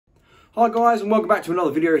Hi guys, and welcome back to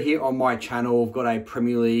another video here on my channel. I've got a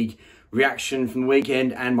Premier League reaction from the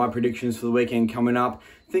weekend and my predictions for the weekend coming up.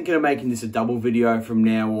 Thinking of making this a double video from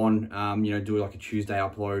now on, do like a Tuesday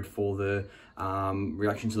upload for the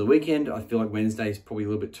reaction to the weekend. I feel like Wednesday is probably a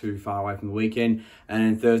little bit too far away from the weekend, and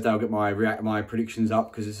then Thursday I'll get my predictions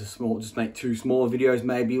up because it's a small, just make two smaller videos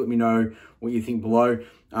maybe. Let me know what you think below,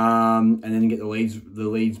 and then get the Leeds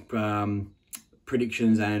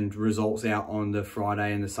predictions and results out on the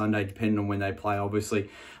Friday and the Sunday, depending on when they play, obviously.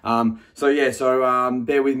 So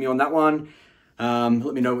bear with me on that one.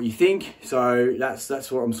 Let me know what you think. So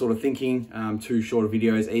that's what I'm sort of thinking. Two shorter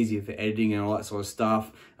videos, easier for editing and all that sort of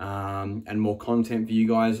stuff, and more content for you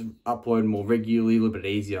guys. Upload more regularly, a little bit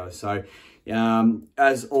easier. So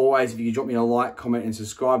as always, if you could drop me a like, comment and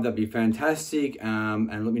subscribe, that'd be fantastic.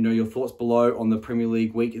 And let me know your thoughts below on the Premier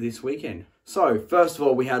League week this weekend. So, first of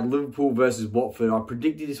all, we had Liverpool versus Watford. I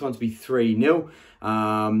predicted this one to be 3-0.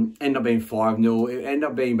 Ended up being 5-0. It ended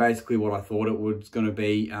up being basically what I thought it was going to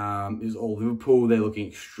be. It was all Liverpool. They're looking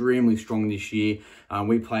extremely strong this year.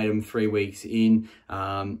 We played them 3 weeks in.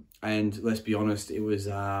 And let's be honest, it was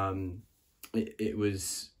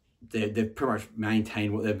they've pretty much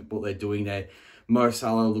maintained what they're doing there.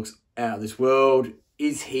 Salah looks out of this world.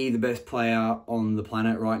 Is he the best player on the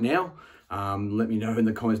planet right now? Let me know in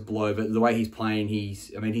the comments below. But the way he's playing,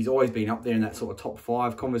 he's always been up there in that sort of top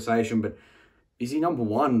 5 conversation. But is he number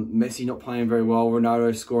one? Messi not playing very well.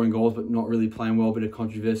 Ronaldo scoring goals, but not really playing well. Bit of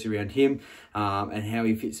controversy around him, and how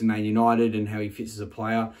he fits in Man United and how he fits as a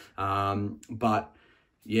player. But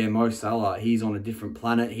yeah, Mo Salah, he's on a different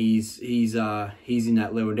planet. He's in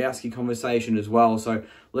that Lewandowski conversation as well. So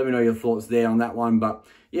let me know your thoughts there on that one. But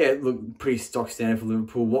yeah, look, pretty stock standard for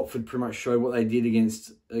Liverpool. Watford pretty much showed what they did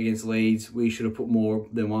against Leeds. We should have put more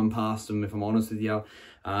than one past them, if I'm honest with you.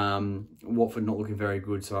 Watford not looking very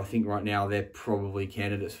good, so I think right now they're probably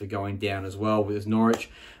candidates for going down as well with Norwich.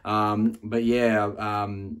 But yeah,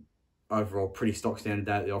 overall pretty stock standard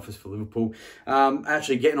day at the office for Liverpool.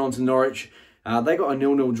 Actually getting on to Norwich. They got a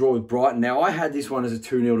 0-0 draw with Brighton. Now, I had this one as a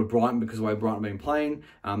 2-0 to Brighton because of the way Brighton have been playing.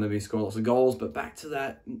 They've been scoring lots of goals, but back to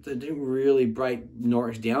that, they didn't really break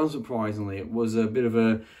Norwich down, surprisingly. It was a bit of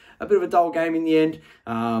a dull game in the end.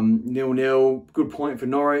 0-0, good point for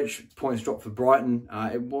Norwich. Points dropped for Brighton.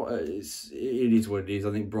 It is what it is.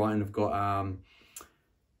 I think Brighton have got...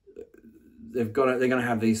 they're going to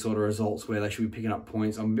have these sort of results where they should be picking up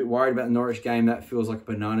points. I'm a bit worried about the Norwich game. That feels like a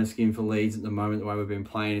banana skin for Leeds at the moment, the way we've been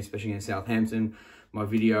playing, especially against Southampton. My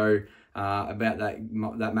video about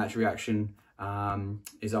that match reaction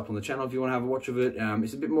is up on the channel if you want to have a watch of it.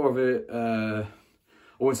 It's a bit more of a,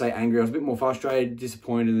 I wouldn't say angry, I was a bit more frustrated,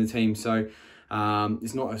 disappointed in the team. So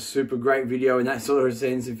it's not a super great video in that sort of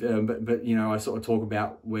sense, but you know, I sort of talk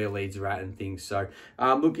about where Leeds are at and things. So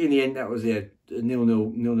look, in the end, that was a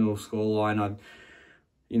 0-0 scoreline.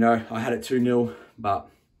 I had it 2-0, but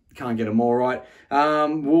can't get them all right.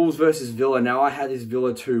 Wolves versus Villa. Now, I had this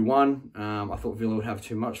Villa 2-1. I thought Villa would have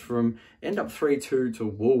too much for them. End up 3-2 to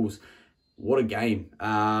Wolves. What a game.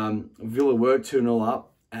 Villa were 2-0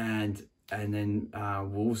 up, and then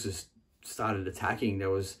Wolves just started attacking. It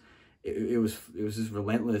was just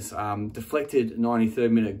relentless. Deflected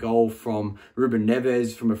 93rd minute goal from Ruben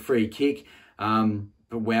Neves from a free kick.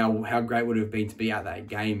 But wow, how great would it have been to be at that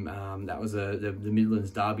game. That was the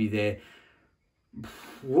Midlands derby there.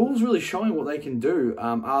 Wolves really showing what they can do.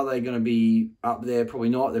 Are they going to be up there? Probably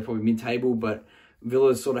not. They're probably mid-table, but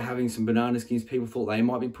Villa's sort of having some banana skins. People thought they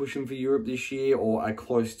might be pushing for Europe this year, or are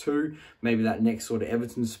close to maybe that next sort of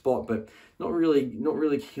Everton spot, but not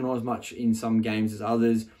really kicking on as much in some games as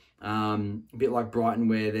others. A bit like Brighton,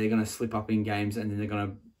 where they're going to slip up in games and then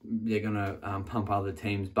they're gonna pump other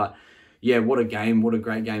teams. But yeah, what a game! What a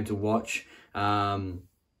great game to watch. Yeah,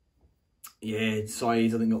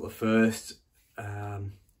 Saïd, I think, got the first.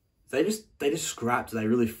 They just scrapped. They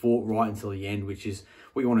really fought right until the end, which is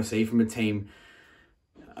what you want to see from a team.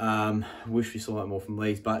 Wish we saw that more from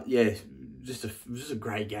Leeds, but yeah, just a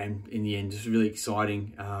great game in the end. Just really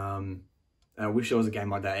exciting. I wish there was a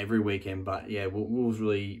game like that every weekend, but yeah, Wolves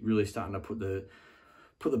really starting to put the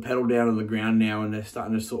pedal down on the ground now, and they're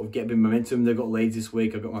starting to sort of get a bit of momentum. They've got Leeds this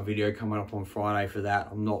week. I've got my video coming up on Friday for that.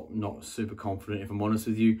 I'm not super confident, if I'm honest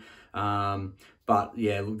with you. But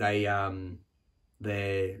yeah, look, they're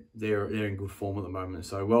in good form at the moment.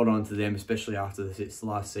 So well done to them, especially after this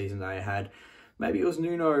last season they had. Maybe it was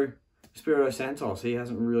Nuno Espirito Santos. He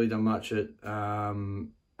hasn't really done much at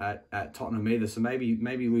Tottenham either. So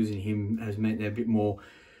maybe losing him has meant they're a bit more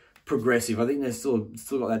progressive. I think they've still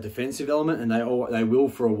got that defensive element, and they will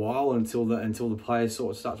for a while until the players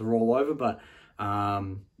sort of start to roll over. But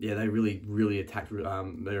yeah, they really attacked.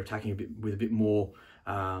 They're attacking with a bit more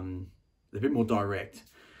a bit more direct.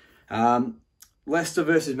 Leicester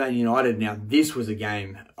versus Man United. Now, this was a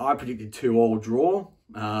game. I predicted 2-2 draw.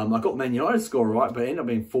 I got Man United score right, but it ended up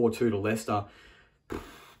being 4-2 to Leicester.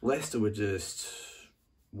 Leicester were just,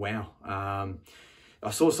 wow. I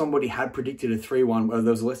saw somebody had predicted a 3-1. Well,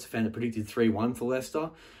 there was a Leicester fan that predicted 3-1 for Leicester.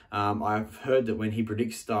 I've heard that when he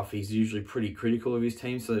predicts stuff, he's usually pretty critical of his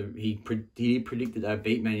team. So he predicted they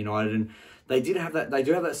beat Man United, and they do have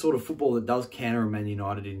that sort of football that does counter Man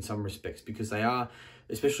United in some respects, because they are,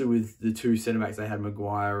 especially with the two centre backs they had,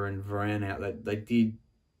 Maguire and Varane out.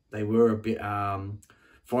 They were a bit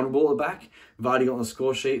vulnerable at the back. Vardy got on the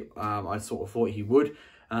score sheet. I sort of thought he would,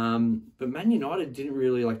 but Man United didn't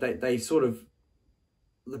really they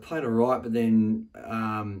played all right, but then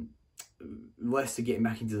Leicester getting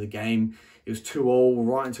back into the game, it was 2-2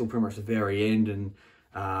 right until pretty much the very end, and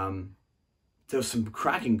there was some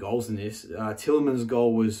cracking goals in this. Tielemans'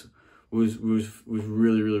 goal was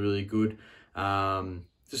really, really, really good.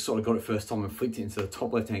 Just sort of got it first time and flicked it into the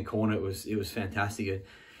top left-hand corner. It was fantastic.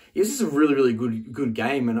 It was just a really, really good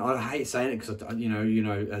game, and I hate saying it because you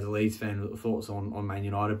know, as a Leeds fan, thoughts on Man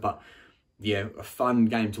United, but yeah, a fun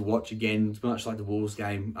game to watch again. It's much like the Wolves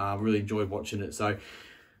game. Really enjoyed watching it. So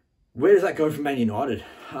where does that go for Man United?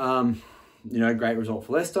 You know, great result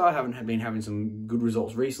for Leicester. I haven't been having some good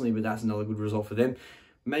results recently, but that's another good result for them.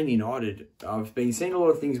 Man United, I've been seeing a lot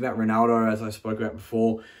of things about Ronaldo, as I spoke about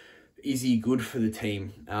before. Is he good for the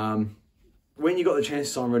team? When you got the chance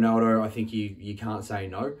to sign Ronaldo, I think you can't say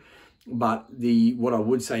no. But what I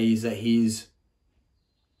would say is that his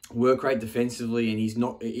work rate defensively, and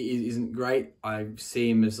isn't great. I see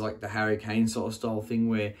him as like the Harry Kane sort of style thing,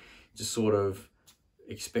 where just sort of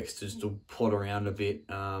expects to just plod around a bit.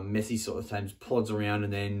 Messi sort of times plods around,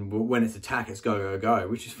 and then when it's attack, it's go,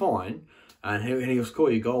 which is fine, and he'll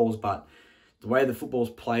score your goals. But the way the football's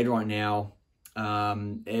played right now,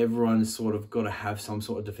 everyone's sort of got to have some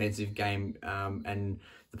sort of defensive game, and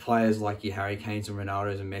the players like your Harry Kanes and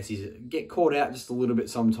Ronaldos and Messis get caught out just a little bit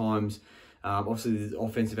sometimes. Obviously, the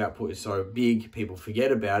offensive output is so big, people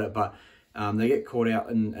forget about it, but they get caught out,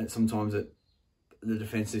 and sometimes the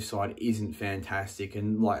defensive side isn't fantastic.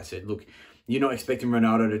 And like I said, look, you're not expecting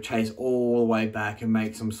Ronaldo to chase all the way back and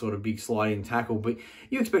make some sort of big sliding tackle, but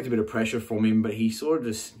you expect a bit of pressure from him, but he sort of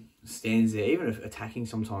just stands there. Even if attacking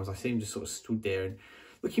sometimes, I see him just sort of stood there. And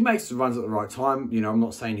look, he makes the runs at the right time. You know, I'm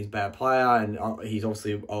not saying he's a bad player, and he's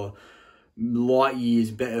obviously a light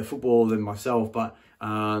years better footballer than myself, but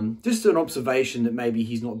just an observation that maybe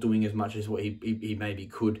he's not doing as much as what he maybe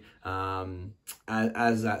could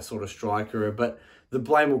as that sort of striker. But the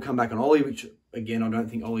blame will come back on Ollie, which again, I don't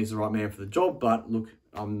think Ollie's the right man for the job, but look,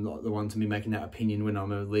 I'm not the one to be making that opinion when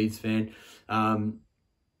I'm a Leeds fan. But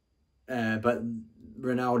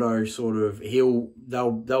Ronaldo sort of,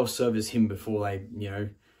 they'll service him before they, you know,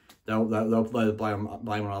 they'll lay the blame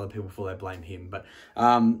on other people before they blame him. But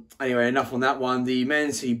anyway, enough on that one. The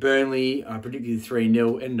Man City Burnley, I predicted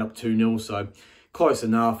 3-0, ended up 2-0, so close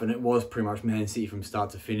enough, and it was pretty much Man City from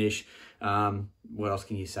start to finish. What else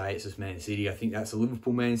can you say? It's just Man City. I think that's a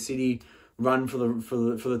Liverpool Man City run for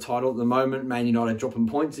the title at the moment. Man United dropping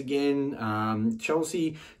points again.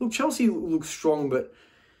 Chelsea looks strong, but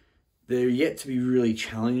they're yet to be really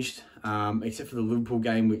challenged, except for the Liverpool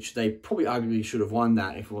game, which they probably arguably should have won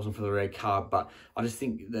that if it wasn't for the red card. But I just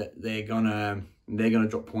think that they're gonna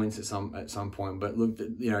drop points at some point. But look,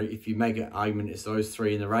 you know, if you make an argument, it's those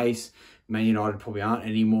three in the race. Man United probably aren't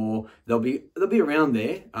anymore. They'll be around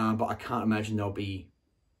there, but I can't imagine they're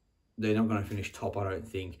not going to finish top, I don't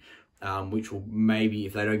think. Which will maybe,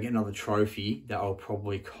 if they don't get another trophy, that will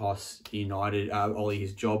probably cost United, Ollie,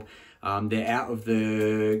 his job. They're out of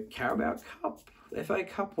the Carabao Cup, FA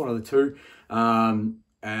Cup, one of the two.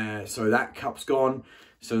 So that cup's gone.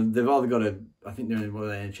 So they've either got to, I think they're in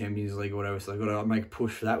the Champions League or whatever, so they've got to make a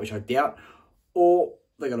push for that, which I doubt, or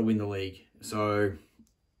they've got to win the league. So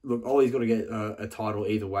look, Ollie's got to get a title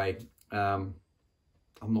either way. I'm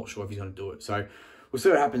not sure if he's going to do it. So we'll see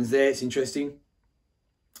what happens there. It's interesting.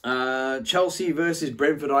 Chelsea versus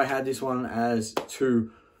Brentford. I had this one as 2-1.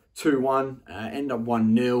 End up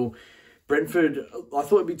 1-0. Brentford, I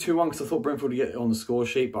thought it'd be 2-1 because I thought Brentford would get on the score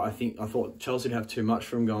sheet, but I thought Chelsea would have too much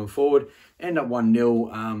for them going forward. End up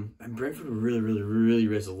 1-0. And Brentford were really, really, really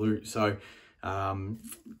resolute. So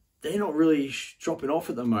they're not really dropping off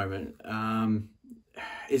at the moment.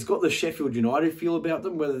 It's got the Sheffield United feel about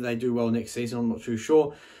them. Whether they do well next season, I'm not too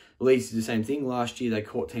sure. Leeds did the same thing last year. They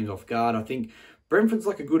caught teams off guard. I think Brentford's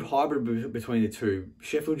like a good hybrid between the two.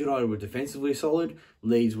 Sheffield United were defensively solid.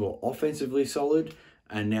 Leeds were offensively solid.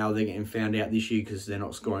 And now they're getting found out this year because they're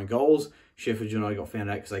not scoring goals. Sheffield United got found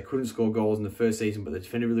out because they couldn't score goals in the first season, but they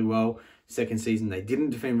defended really well. Second season, they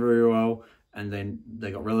didn't defend very well, and then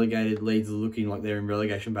they got relegated. Leeds are looking like they're in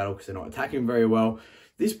relegation battle because they're not attacking very well.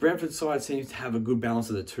 This Brentford side seems to have a good balance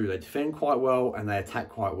of the two. They defend quite well and they attack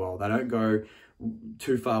quite well. They don't go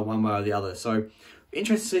too far one way or the other. So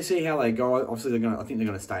interested to see how they go. Obviously, I think they're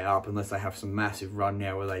gonna stay up unless they have some massive run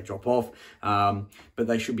now where they drop off. But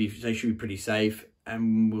they should be pretty safe.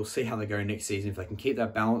 And we'll see how they go next season if they can keep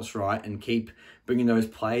that balance right and keep bringing those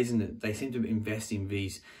players. And they seem to invest in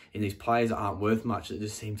these players that aren't worth much, that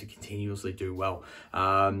just seem to continuously do well.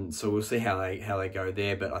 So we'll see how they go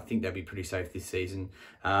there. But I think they'll be pretty safe this season.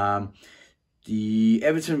 The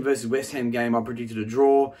Everton versus West Ham game, I predicted a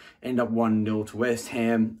draw. End up 1-0 to West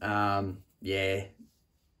Ham. Yeah,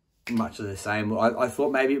 much of the same. I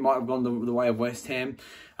thought maybe it might have gone the way of West Ham.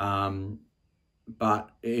 But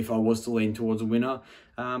if I was to lean towards a winner,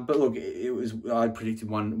 but look, I predicted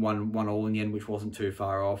one all in the end, which wasn't too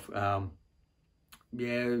far off.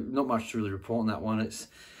 Yeah, not much to really report on that one. It's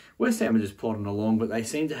West Ham are just plodding along, but they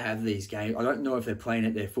seem to have these games. I don't know if they're playing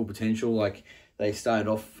at their full potential. Like they started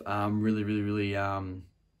off really on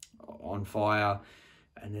fire,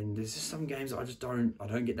 and then there's just some games that I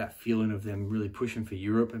don't get that feeling of them really pushing for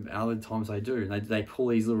Europe, and other times they do. And they pull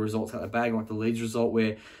these little results out of the bag, like the Leeds result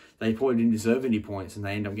where they probably didn't deserve any points and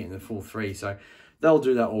they end up getting the full 3. So they'll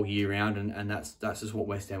do that all year round, and that's just what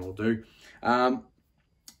West Ham will do.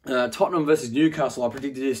 Tottenham versus Newcastle, I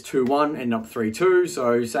predicted this 2-1, end up 3-2.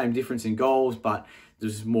 So same difference in goals, but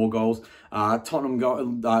there's more goals.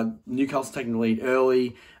 Newcastle taking the lead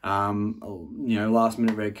early. Last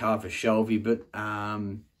minute red card for Shelby, but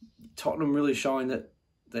Tottenham really showing that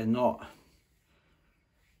they're not.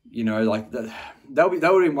 Like they would have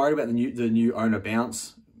been worried about the new owner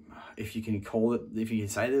bounce, if you can call it, if you can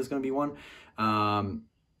say there's going to be one.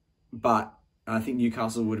 But I think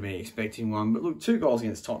Newcastle would have been expecting one. But look, 2 goals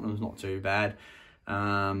against Tottenham is not too bad.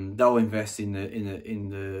 They'll invest in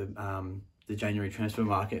the January transfer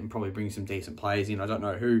market and probably bring some decent players in. I don't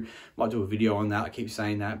know who. Might do a video on that. I keep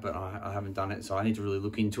saying that, but I haven't done it, so I need to really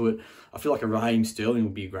look into it. I feel like a Raheem Sterling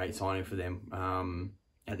would be a great signing for them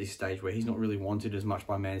at this stage, where he's not really wanted as much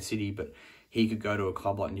by Man City, but he could go to a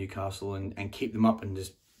club like Newcastle and keep them up and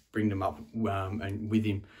just bring them up, and with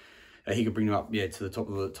him, he could bring them up, to the top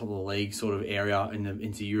of the league sort of area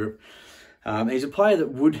into Europe. He's a player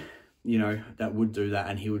that would, do that,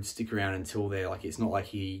 and he would stick around until there. Like it's not like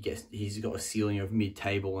he's got a ceiling of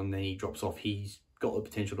mid-table and then he drops off. He's got the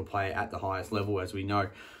potential to play at the highest level, as we know,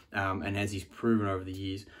 and as he's proven over the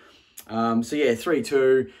years. So yeah,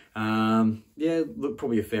 3-2. Look,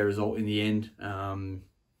 probably a fair result in the end.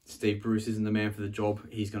 Steve Bruce isn't the man for the job.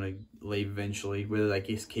 He's going to leave eventually. Whether they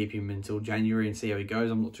just keep him until January and see how he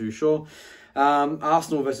goes, I'm not too sure.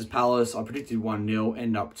 Arsenal versus Palace, I predicted 1-0,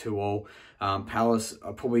 end up 2-all. Palace,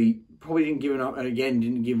 I probably didn't give enough, and again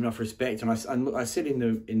didn't give enough respect. And I said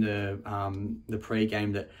in the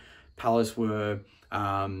pre-game that Palace were.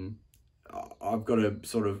 I've got to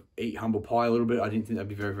sort of eat humble pie a little bit. I didn't think they'd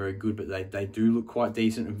be very, very good, but they do look quite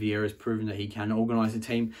decent, and Vieira's proven that he can organise a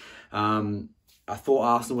team. I thought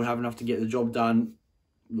Arsenal would have enough to get the job done.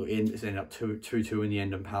 Look, it's ended up 2-2 in the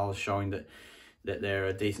end, and Palace showing that they're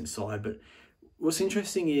a decent side. But what's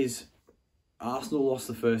interesting is Arsenal lost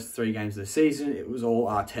the first 3 games of the season. It was all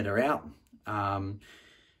Arteta out.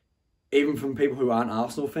 Even from people who aren't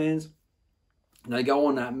Arsenal fans, they go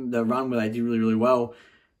on the run where they did really, really well.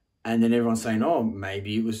 And then everyone's saying, oh,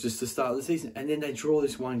 maybe it was just the start of the season. And then they draw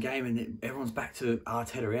this one game and then everyone's back to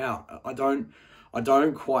Arteta out. I don't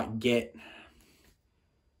quite get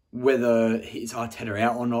whether it's Arteta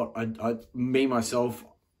out or not.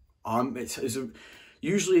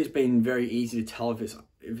 Usually it's been very easy to tell if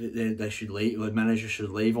they should leave, or the manager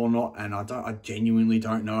should leave or not. And I genuinely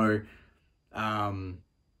don't know.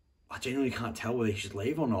 I genuinely can't tell whether he should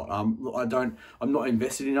leave or not. I'm not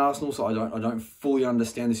invested in Arsenal, so I don't fully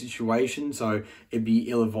understand the situation. So it'd be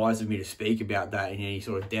ill-advised of me to speak about that in any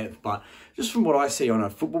sort of depth. But just from what I see on a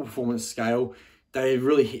football performance scale, they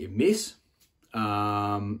really hit and miss.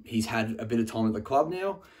 He's had a bit of time at the club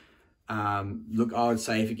now. Look, I would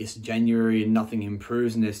say if it gets to January and nothing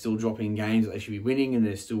improves and they're still dropping games that they should be winning, and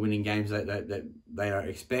they're still winning games that they don't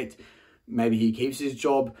expect, maybe he keeps his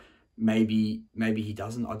job. Maybe he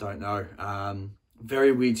doesn't. I don't know.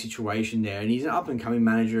 Very weird situation there, and he's an up and coming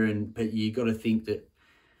manager. But you got to think that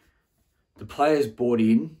the players bought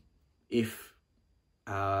in. If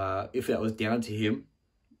that was down to him,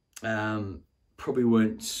 probably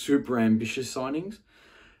weren't super ambitious signings,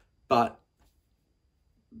 but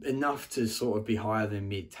enough to sort of be higher than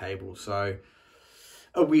mid-table. So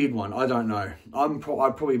a weird one. I don't know. I'm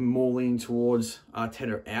probably more leaning towards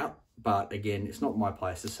Arteta out. But again, it's not my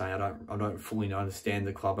place to say. I don't fully understand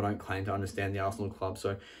the club. I don't claim to understand the Arsenal club.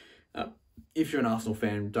 So if you're an Arsenal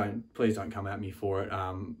fan, please don't come at me for it.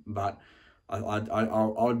 But I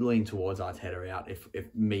would lean towards Arteta out if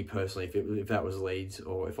me personally, if that was Leeds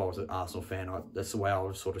or if I was an Arsenal fan, that's the way I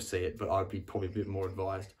would sort of see it. But I'd be probably a bit more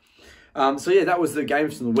advised. So yeah, that was the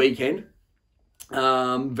games from the weekend.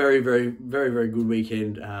 Very good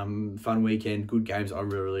weekend. Fun weekend. Good games. I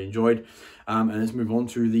really enjoyed. And let's move on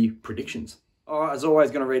to the predictions. All right, as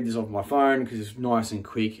always, going to read this off my phone because it's nice and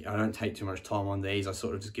quick. I don't take too much time on these. I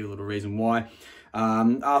sort of just give a little reason why.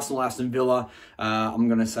 Arsenal, Aston Villa. I'm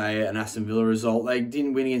going to say an Aston Villa result. They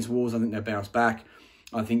didn't win against Wolves. I think they bounced back.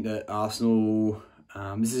 I think that Arsenal...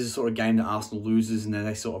 this is a sort of game that Arsenal loses and then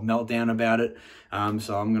they sort of melt down about it.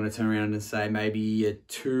 So I'm going to turn around and say maybe a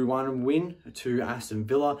 2-1 win to Aston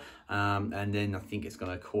Villa. And then I think it's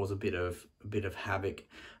going to cause a bit of havoc.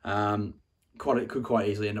 It could quite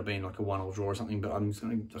easily end up being like a 1-1 draw or something, but I'm just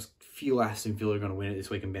going to feel Aston Villa are going to win it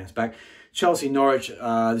this week and bounce back. Chelsea, Norwich,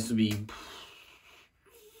 this will be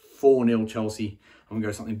 4-0 Chelsea. I'm going to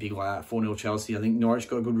go something big like that, 4-0 Chelsea. I think Norwich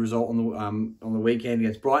got a good result on the weekend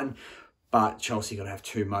against Brighton. But Chelsea got to have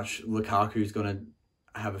too much. Lukaku's going to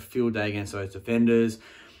have a field day against those defenders.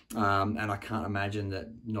 And I can't imagine that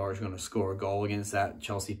Norwich are going to score a goal against that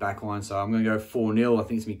Chelsea backline. So I'm going to go 4-0. I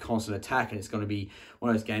think it's going to be constant attack. And it's going to be one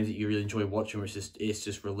of those games that you really enjoy watching, which it's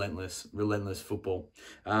just relentless football.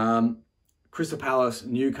 Crystal Palace,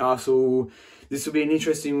 Newcastle. This will be an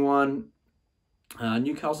interesting one.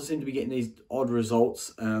 Newcastle seem to be getting these odd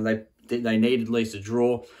results. They need at least a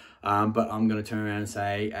draw. But I'm going to turn around and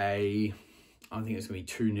say I think it's going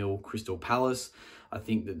to be 2-0 Crystal Palace. I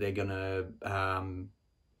think that they're going to,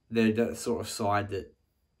 they're the sort of side that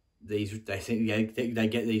they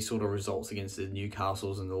get these sort of results against the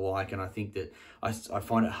Newcastles and the like. And I think that I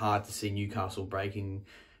find it hard to see Newcastle breaking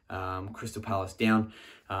Crystal Palace down.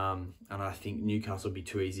 And I think Newcastle will be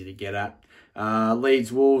too easy to get at.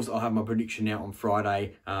 Leeds, Wolves, I'll have my prediction out on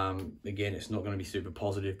Friday. Again, it's not going to be super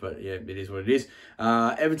positive, but yeah, it is what it is.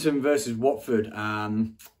 Everton versus Watford.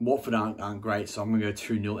 Watford aren't great, so I'm going to go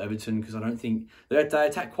 2-0 Everton because I don't think... They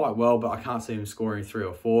attack quite well, but I can't see them scoring 3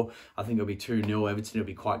 or 4. I think it'll be 2-0 Everton. It'll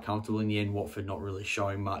be quite comfortable in the end. Watford not really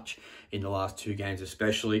showing much in the last 2 games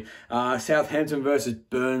especially. Southampton versus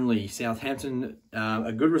Burnley. Southampton,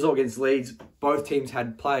 a good result against Leeds. Both teams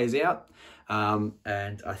had players out,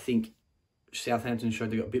 and I think Southampton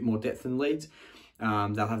showed they got a bit more depth than Leeds.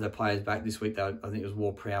 They'll have their players back this week. I think it was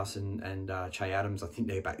Ward-Prowse and Che Adams. I think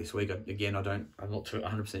they're back this week. Again, I'm not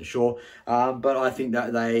 100% sure. But I think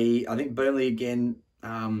that I think Burnley again,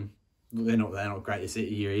 they're not great this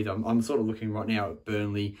year either. I'm sort of looking right now at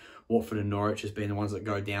Burnley, Watford and Norwich as being the ones that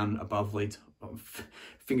go down above Leeds.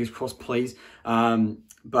 Fingers crossed, please.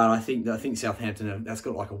 But I think Southampton, that's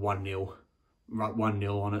got like a 1-0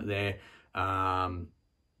 on it there.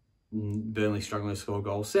 Burnley struggling to score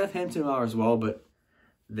goals. Southampton are as well, but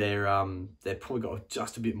they've probably got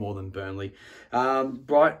just a bit more than Burnley.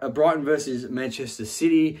 Brighton versus Manchester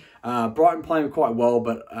City. Brighton playing quite well,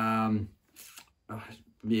 but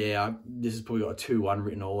yeah, this has probably got a 2-1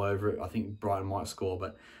 written all over it. I think Brighton might score,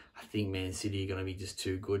 but I think Man City are going to be just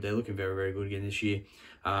too good. They're looking very good again this year.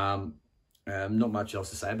 Not much else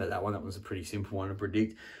to say about that one. That was a pretty simple one to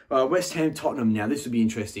predict. West Ham, Tottenham. Now, this would be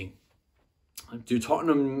interesting. Do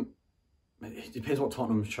Tottenham... It depends what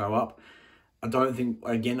Tottenham show up. I don't think,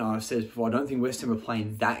 again, I've said before, I don't think West Ham are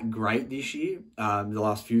playing that great this year. The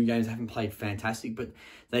last few games haven't played fantastic, but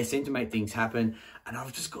they seem to make things happen. And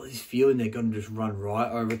I've just got this feeling they're going to just run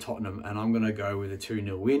right over Tottenham. And I'm going to go with a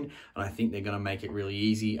 2-0 win. And I think they're going to make it really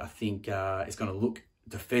easy. I think it's going to look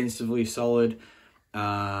defensively solid.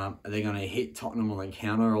 They're going to hit Tottenham on the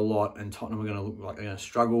counter a lot. And Tottenham are going to look like they're going to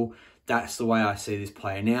struggle. That's the way I see this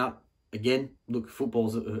playing out. Again, look,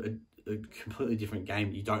 football's a completely different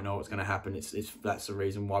game. You don't know what's going to happen. That's the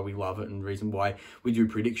reason why we love it and the reason why we do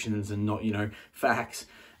predictions and not, facts.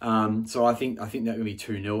 So I think that will be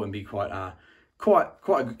 2-0 and be quite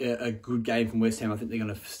a good game from West Ham. I think they're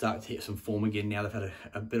going to start to hit some form again now. They've had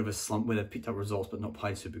a bit of a slump where they've picked up results but not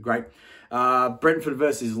played super great. Brentford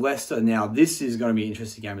versus Leicester. Now, this is going to be an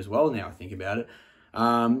interesting game as well now I think about it.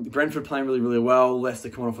 Brentford playing really well. Leicester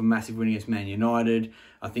coming off a massive win against Man United.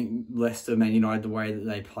 I think Leicester, Man United, the way that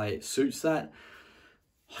they play, it suits that.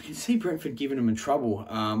 I can see Brentford giving them in trouble.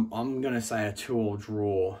 I'm going to say a 2-2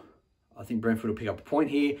 draw. I think Brentford will pick up a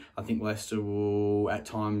point here. I think Leicester will, at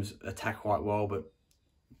times, attack quite well, but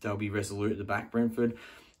they'll be resolute at the back, Brentford.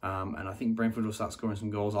 And I think Brentford will start scoring some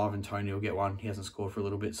goals. Ivan Toney will get one. He hasn't scored for a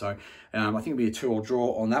little bit. So I think it'll be a 2-2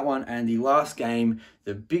 draw on that one. And the last game,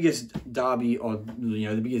 the biggest derby, or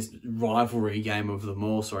the biggest rivalry game of them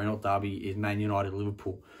all, sorry, not derby, is Man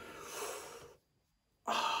United-Liverpool.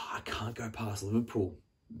 I can't go past Liverpool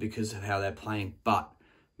because of how they're playing. But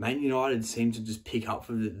Man United seem to just pick up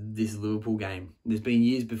for this Liverpool game. There's been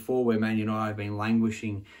years before where Man United have been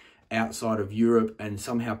languishing outside of Europe and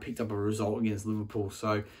somehow picked up a result against Liverpool.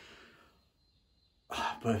 So,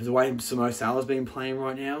 but the way Salah's been playing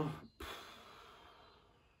right now,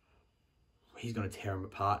 he's going to tear him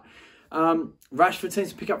apart. Rashford seems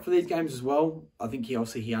to pick up for these games as well. I think he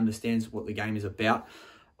understands what the game is about.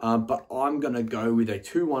 But I'm going to go with a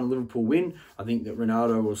 2-1 Liverpool win. I think that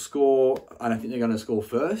Ronaldo will score. I don't think they're going to score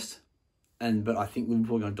first. But I think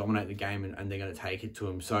Liverpool are going to dominate the game and they're going to take it to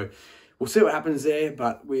them. So we'll see what happens there.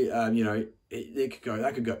 But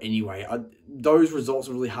that could go anyway. Those results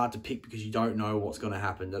are really hard to pick because you don't know what's going to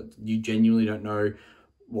happen. You genuinely don't know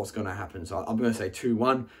what's going to happen. So I'm going to say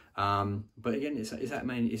 2-1. But again,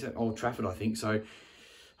 it's at Old Trafford, I think. So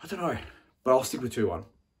I don't know. But I'll stick with 2-1.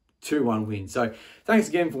 2-1 win. So thanks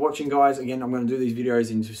again for watching, guys. Again, I'm going to do these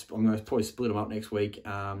videos I'm going to probably split them up next week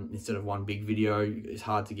instead of one big video. It's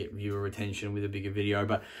hard to get viewer retention with a bigger video,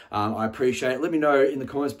 but I appreciate it. Let me know in the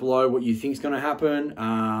comments below what you think is going to happen.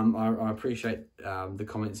 I appreciate the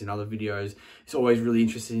comments in other videos. It's always really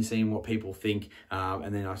interesting seeing what people think,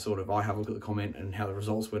 and then I have a look at the comment and how the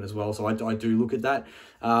results went as well. So I do look at that.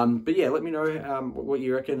 But yeah, let me know what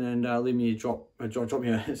you reckon, and leave me drop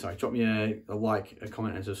me a like, a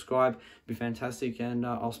comment, and subscribe. It'd be fantastic, and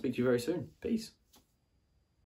I'll speak to you very soon. Peace.